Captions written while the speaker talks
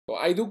So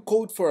I do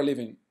code for a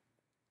living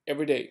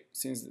every day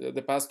since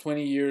the past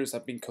 20 years.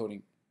 I've been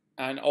coding,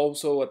 and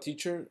also a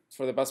teacher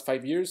for the past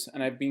 5 years,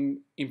 and I've been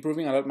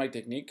improving a lot my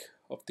technique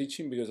of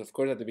teaching because, of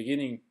course, at the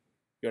beginning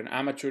you're an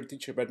amateur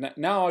teacher, but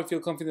now I feel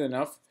confident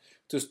enough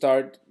to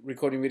start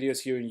recording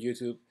videos here in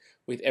YouTube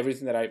with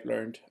everything that I've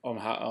learned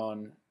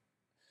on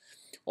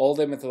all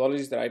the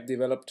methodologies that I've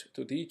developed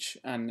to teach,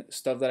 and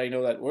stuff that I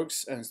know that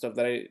works and stuff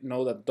that I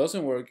know that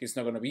doesn't work is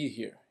not going to be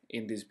here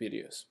in these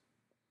videos.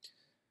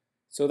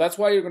 So that's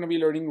why you're going to be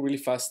learning really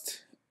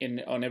fast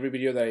on every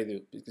video that I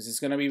do, because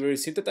it's going to be very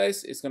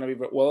synthesized, it's going to be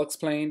well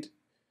explained,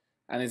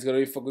 and it's going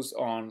to be focused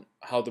on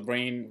how the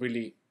brain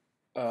really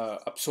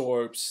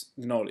absorbs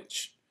the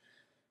knowledge.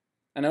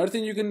 Another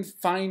thing you can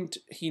find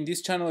in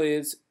this channel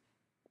is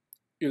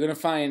you're going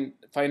to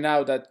find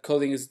out that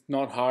coding is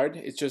not hard,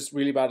 it's just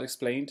really bad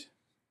explained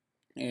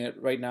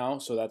right now,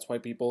 so that's why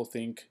people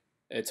think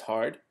it's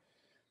hard.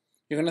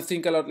 You're going to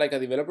think a lot like a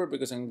developer,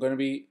 because I'm going to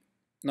be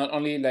not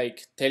only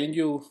like telling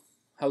you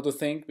how to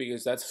think,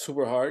 because that's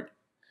super hard,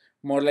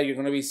 more like you're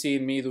going to be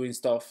seeing me doing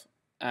stuff,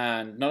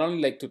 and not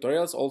only like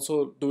tutorials,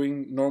 also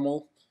doing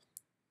normal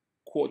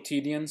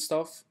quotidian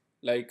stuff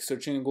like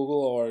searching in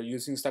Google or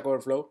using Stack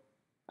Overflow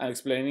and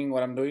explaining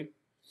what I'm doing.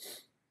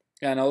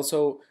 And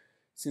also,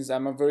 since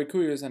I'm very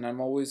curious and I'm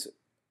always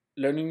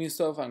learning new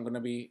stuff, I'm going to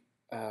be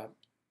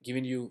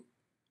giving you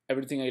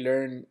everything I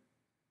learn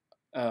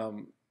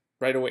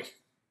right away.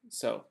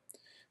 So,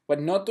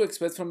 what not to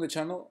expect from the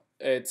channel,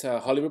 it's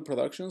Hollywood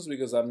Productions,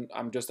 because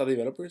I'm just a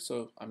developer,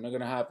 so I'm not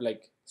gonna have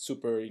like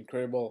super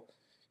incredible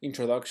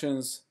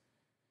introductions.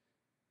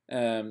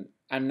 I'm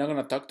not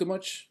gonna talk too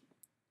much,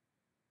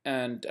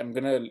 and I'm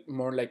gonna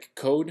more like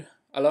code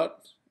a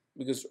lot,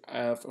 because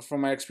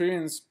from my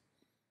experience,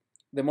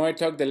 the more I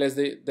talk, the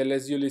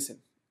less you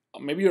listen.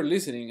 Maybe you're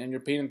listening and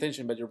you're paying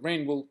attention, but your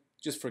brain will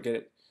just forget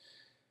it.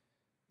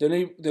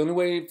 The only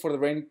way for the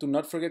brain to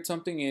not forget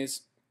something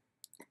is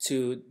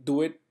to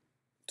do it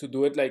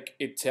like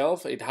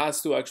itself. It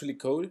has to actually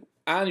code,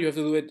 and you have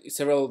to do it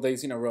several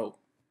days in a row,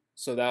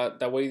 so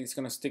that way it's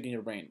gonna stick in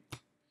your brain.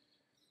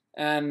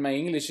 And my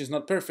English is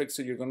not perfect,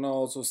 so you're gonna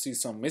also see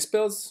some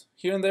misspells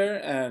here and there,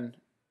 and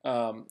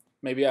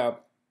maybe a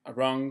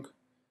wrong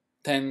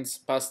tense,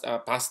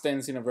 past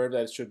tense in a verb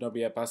that should not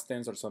be a past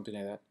tense or something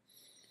like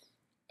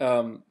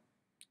that.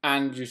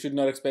 And you should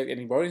not expect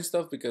any boring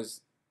stuff, because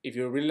if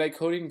you really like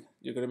coding,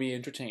 you're gonna be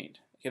entertained.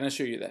 I can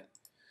assure you that.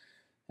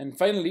 And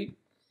finally,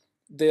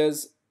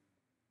 there's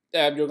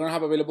you're gonna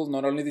have available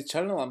not only this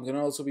channel. I'm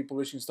gonna also be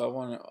publishing stuff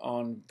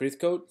on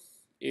BreatheCode.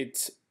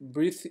 It's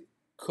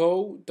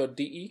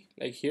breathecode.de,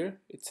 like here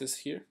it says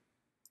here,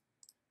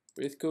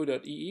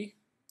 breathecode.de.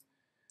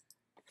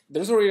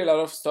 There's already a lot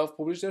of stuff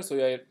published there, so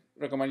I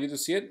recommend you to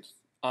see it.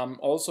 I'm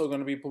also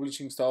gonna be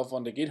publishing stuff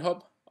on the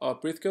GitHub of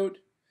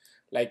BreatheCode,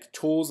 like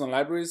tools and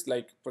libraries.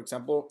 Like, for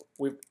example,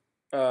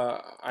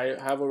 I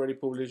have already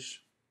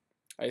published,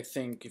 I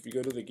think if you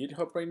go to the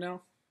GitHub right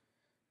now,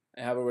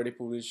 I have already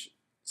published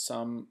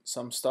some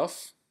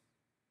stuff.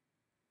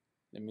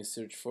 Let me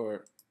search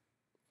for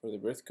the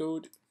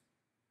BreatheCode.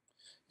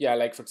 Yeah,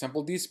 like for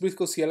example, this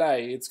BreatheCode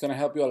CLI, it's gonna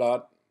help you a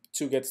lot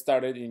to get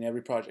started in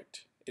every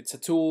project. It's a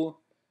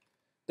tool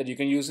that you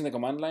can use in the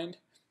command line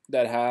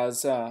that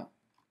has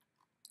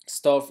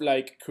stuff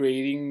like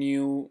creating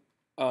new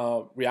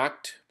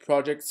React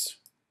projects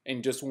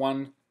in just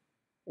one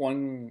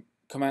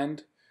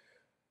command,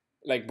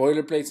 like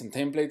boilerplates and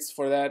templates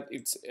for that.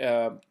 It's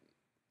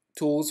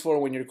tools for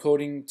when you're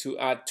coding to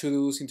add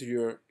to-dos into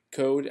your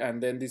code,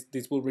 and then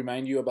this will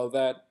remind you about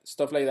that,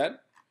 stuff like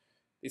that.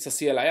 It's a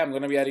CLI. I'm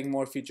going to be adding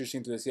more features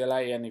into the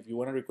CLI, and if you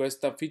want to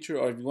request a feature,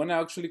 or if you want to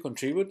actually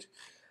contribute,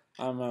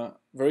 I'm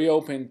very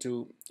open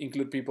to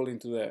include people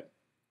into the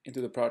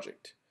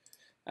project.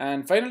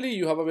 And finally,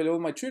 you have available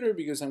my Twitter,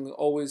 because I'm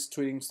always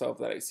tweeting stuff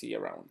that I see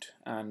around,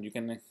 and you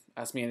can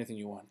ask me anything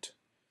you want.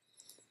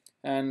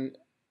 And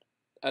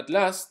at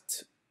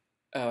last,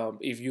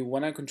 if you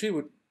want to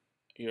contribute,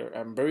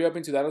 I'm very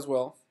open to that as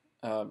well.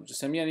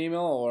 Just send me an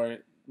email or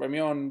write me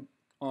on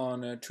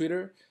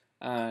Twitter,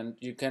 and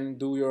you can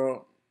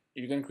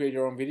create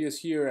your own videos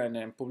here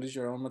and publish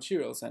your own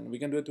materials, and we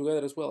can do it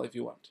together as well if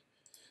you want.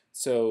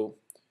 So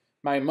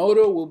my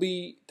motto will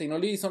be: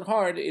 technology is not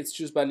hard, it's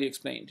just badly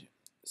explained.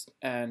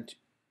 And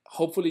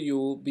hopefully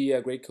you'll be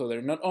a great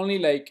coder, not only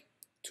like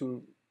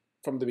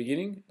from the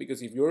beginning,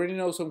 because if you already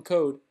know some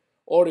code,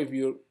 or if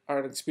you are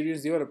an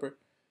experienced developer,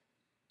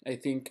 I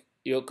think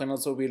you can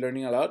also be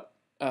learning a lot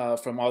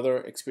from other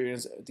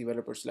experienced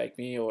developers like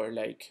me, or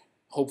like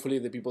hopefully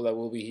the people that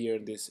will be here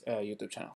in this YouTube channel.